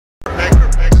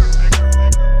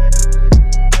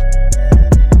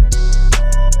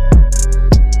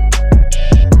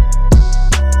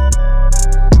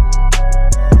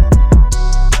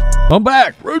I'm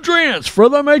back, Rhodes for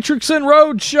the Matrixx and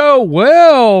Rhodes show.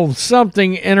 Well,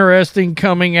 something interesting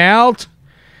coming out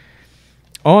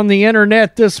on the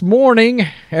internet this morning.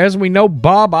 As we know,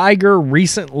 Bob Iger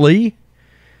recently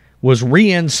was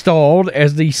reinstalled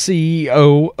as the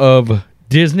CEO of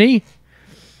Disney.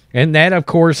 And that, of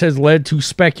course, has led to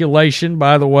speculation.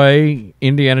 By the way,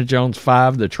 Indiana Jones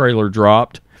 5, the trailer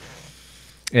dropped.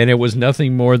 And it was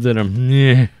nothing more than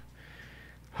a...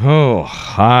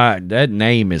 that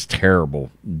name is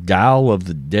terrible. Dial of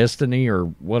the Destiny or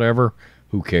whatever.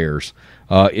 Who cares?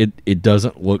 It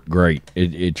doesn't look great.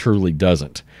 It truly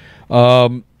doesn't.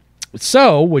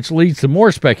 Which leads to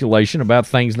more speculation about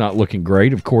things not looking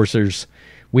great. Of course,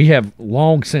 we have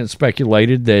long since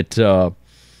speculated that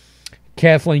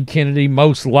Kathleen Kennedy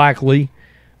most likely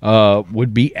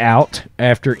would be out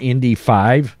after Indy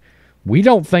 5. We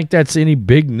don't think that's any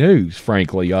big news,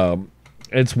 frankly.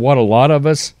 It's what a lot of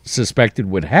us suspected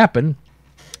would happen.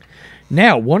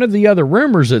 Now, one of the other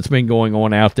rumors that's been going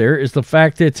on out there is the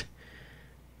fact that,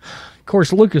 of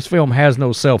course, Lucasfilm has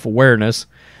no self-awareness.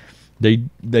 They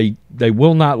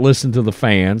will not listen to the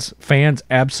fans. Fans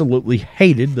absolutely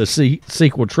hated the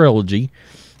sequel trilogy,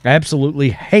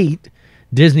 absolutely hate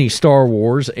Disney Star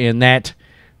Wars and that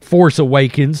Force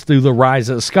Awakens through the Rise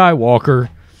of Skywalker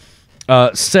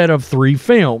set of 3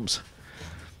 films.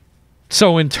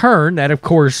 So in turn, that of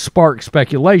course sparked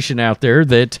speculation out there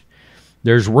that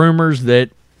there's rumors that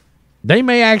they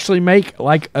may actually make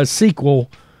like a sequel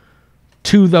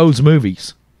to those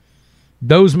movies.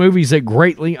 Those movies that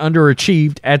greatly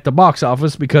underachieved at the box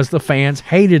office because the fans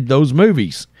hated those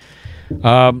movies.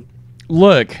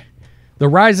 Look, The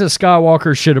Rise of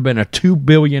Skywalker should have been a $2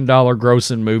 billion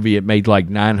grossing movie. It made like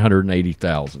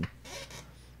 $980,000.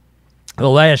 The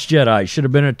Last Jedi should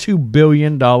have been a $2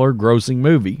 billion grossing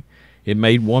movie. It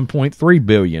made $1.3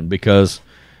 billion because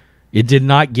it did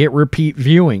not get repeat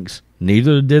viewings.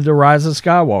 Neither did The Rise of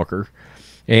Skywalker.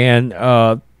 And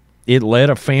it led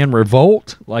a fan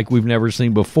revolt like we've never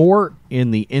seen before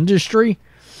in the industry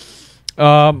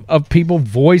of people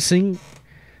voicing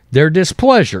their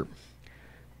displeasure.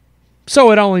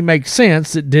 So it only makes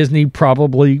sense that Disney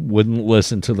probably wouldn't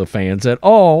listen to the fans at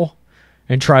all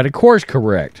and try to course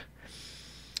correct.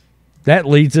 That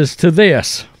leads us to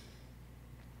this.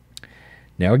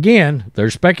 Now again,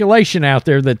 there's speculation out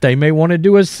there that they may want to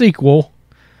do a sequel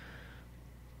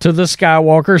to the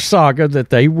Skywalker saga that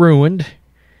they ruined,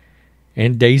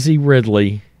 and Daisy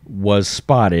Ridley was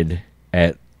spotted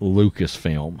at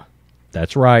Lucasfilm.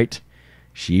 That's right.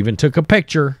 She even took a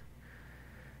picture.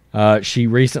 She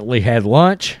recently had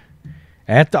lunch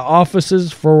at the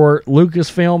offices for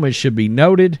Lucasfilm. It should be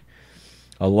noted,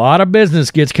 a lot of business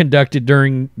gets conducted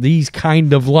during these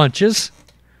kind of lunches.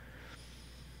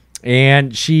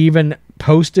 And she even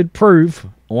posted proof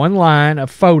online, a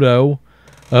photo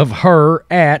of her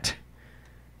at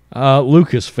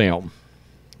Lucasfilm.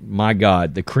 My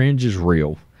God, the cringe is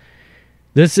real.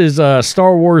 This is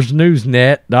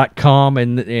StarWarsNewsNet.com,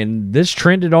 and this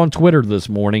trended on Twitter this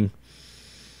morning.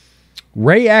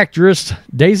 Rey actress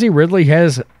Daisy Ridley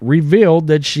has revealed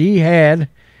that she had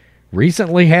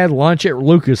recently had lunch at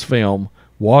Lucasfilm.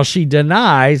 While she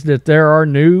denies that there are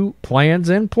new plans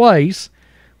in place,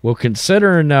 well,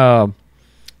 considering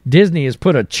Disney has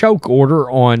put a choke order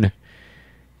on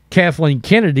Kathleen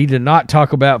Kennedy to not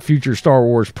talk about future Star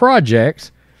Wars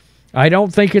projects, I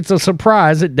don't think it's a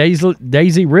surprise that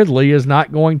Daisy Ridley is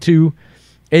not going to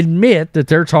admit that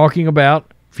they're talking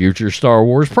about future Star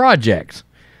Wars projects.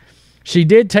 She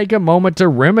did take a moment to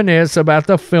reminisce about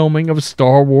the filming of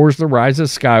Star Wars: The Rise of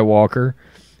Skywalker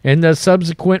and the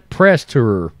subsequent press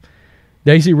tour.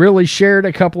 Daisy Ridley shared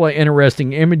a couple of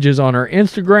interesting images on her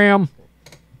Instagram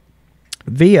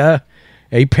via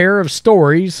a pair of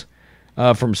stories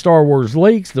from Star Wars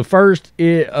Leaks. The first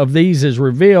of these is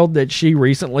revealed that she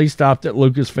recently stopped at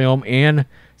Lucasfilm in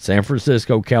San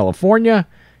Francisco, California.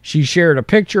 She shared a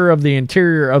picture of the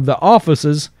interior of the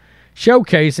offices,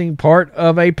 showcasing part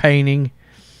of a painting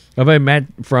of a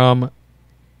man from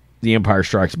The Empire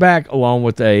Strikes Back, along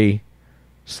with a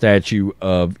statue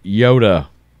of Yoda.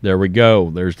 There we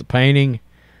go. There's the painting.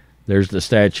 There's the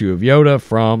statue of Yoda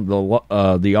from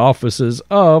the offices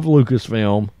of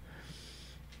Lucasfilm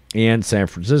in San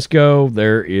Francisco.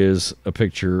 There is a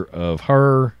picture of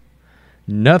her.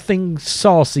 Nothing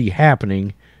saucy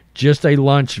happening, just a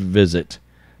lunch visit.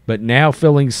 But now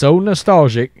feeling so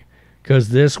nostalgic because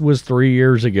this was 3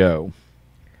 years ago.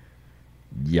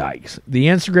 Yikes. The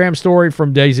Instagram story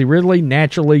from Daisy Ridley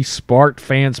naturally sparked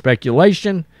fan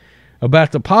speculation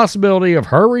about the possibility of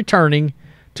her returning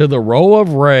to the role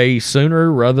of Rey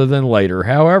sooner rather than later.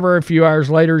 However, a few hours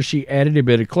later, she added a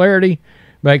bit of clarity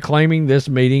by claiming this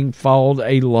meeting followed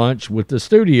a lunch with the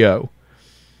studio.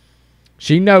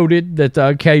 She noted that the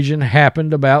occasion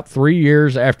happened about 3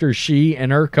 years after she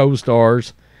and her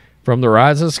co-stars from The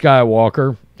Rise of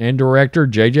Skywalker and director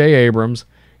J.J. Abrams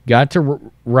got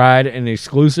to ride an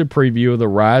exclusive preview of the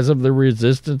Rise of the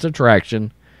Resistance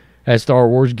attraction at Star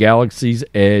Wars Galaxy's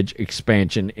Edge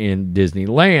expansion in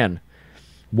Disneyland.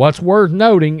 What's worth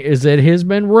noting is that it has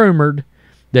been rumored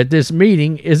that this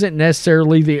meeting isn't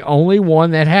necessarily the only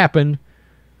one that happened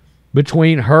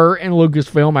between her and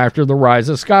Lucasfilm after The Rise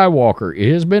of Skywalker.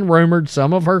 It has been rumored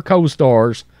some of her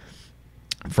co-stars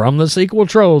from the sequel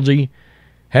trilogy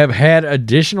have had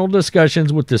additional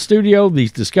discussions with the studio.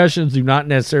 These discussions do not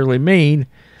necessarily mean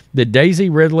that Daisy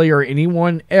Ridley or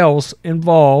anyone else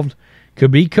involved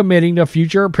could be committing to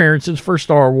future appearances for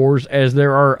Star Wars, as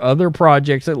there are other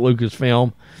projects at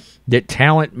Lucasfilm that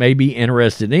talent may be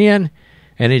interested in,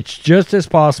 and it's just as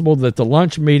possible that the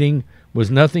lunch meeting was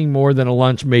nothing more than a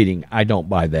lunch meeting. I don't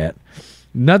buy that.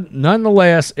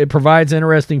 Nonetheless, it provides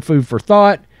interesting food for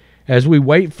thought as we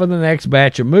wait for the next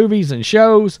batch of movies and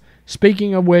shows.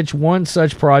 Speaking of which, one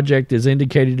such project is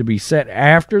indicated to be set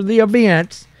after the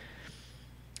events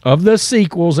of the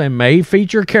sequels and may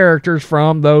feature characters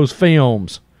from those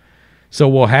films. So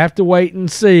we'll have to wait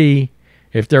and see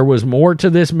if there was more to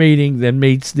this meeting than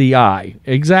meets the eye.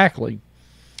 Exactly.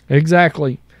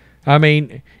 I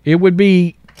mean, it would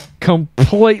be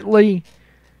completely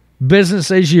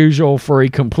business as usual for a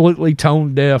completely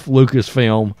tone-deaf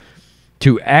Lucasfilm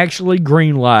to actually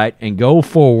greenlight and go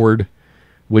forward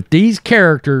with these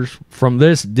characters from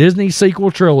this Disney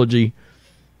sequel trilogy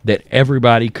that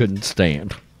everybody couldn't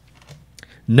stand.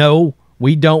 No,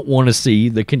 we don't want to see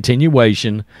the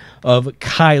continuation of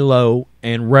Kylo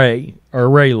and Rey, or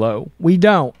Reylo. We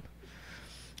don't.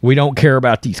 We don't care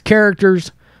about these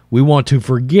characters. We want to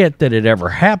forget that it ever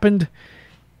happened.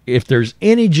 If there's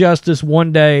any justice,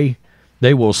 one day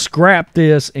they will scrap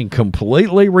this and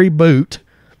completely reboot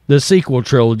the sequel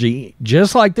trilogy,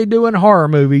 just like they do in horror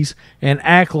movies, and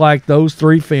act like those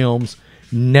 3 films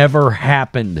never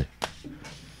happened.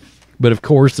 But of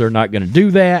course, they're not going to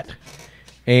do that,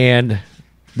 and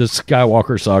the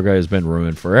Skywalker saga has been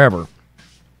ruined forever.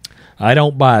 I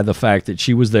don't buy the fact that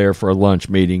she was there for a lunch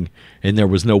meeting and there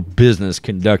was no business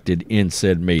conducted in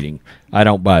said meeting. I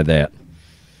don't buy that.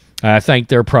 I think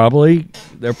they're probably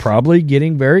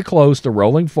getting very close to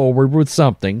rolling forward with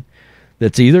something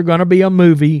that's either going to be a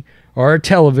movie or a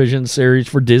television series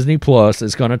for Disney Plus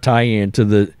that's going to tie into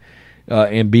the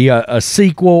and be a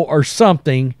sequel or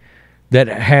something that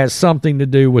has something to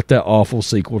do with that awful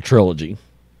sequel trilogy.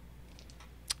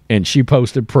 And she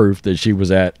posted proof that she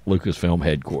was at Lucasfilm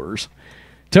headquarters.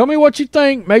 Tell me what you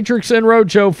think, Matrixx and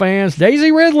Roadshow fans. Daisy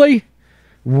Ridley,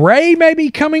 Rey may be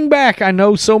coming back. I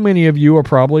know so many of you are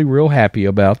probably real happy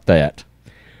about that.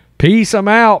 Peace, I'm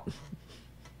out.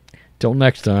 Till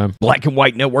next time. Black and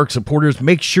White Network supporters,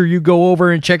 make sure you go over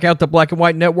and check out the Black and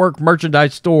White Network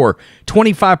merchandise store.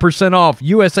 25% off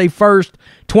USA First.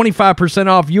 25%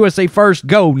 off USA First.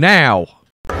 Go now.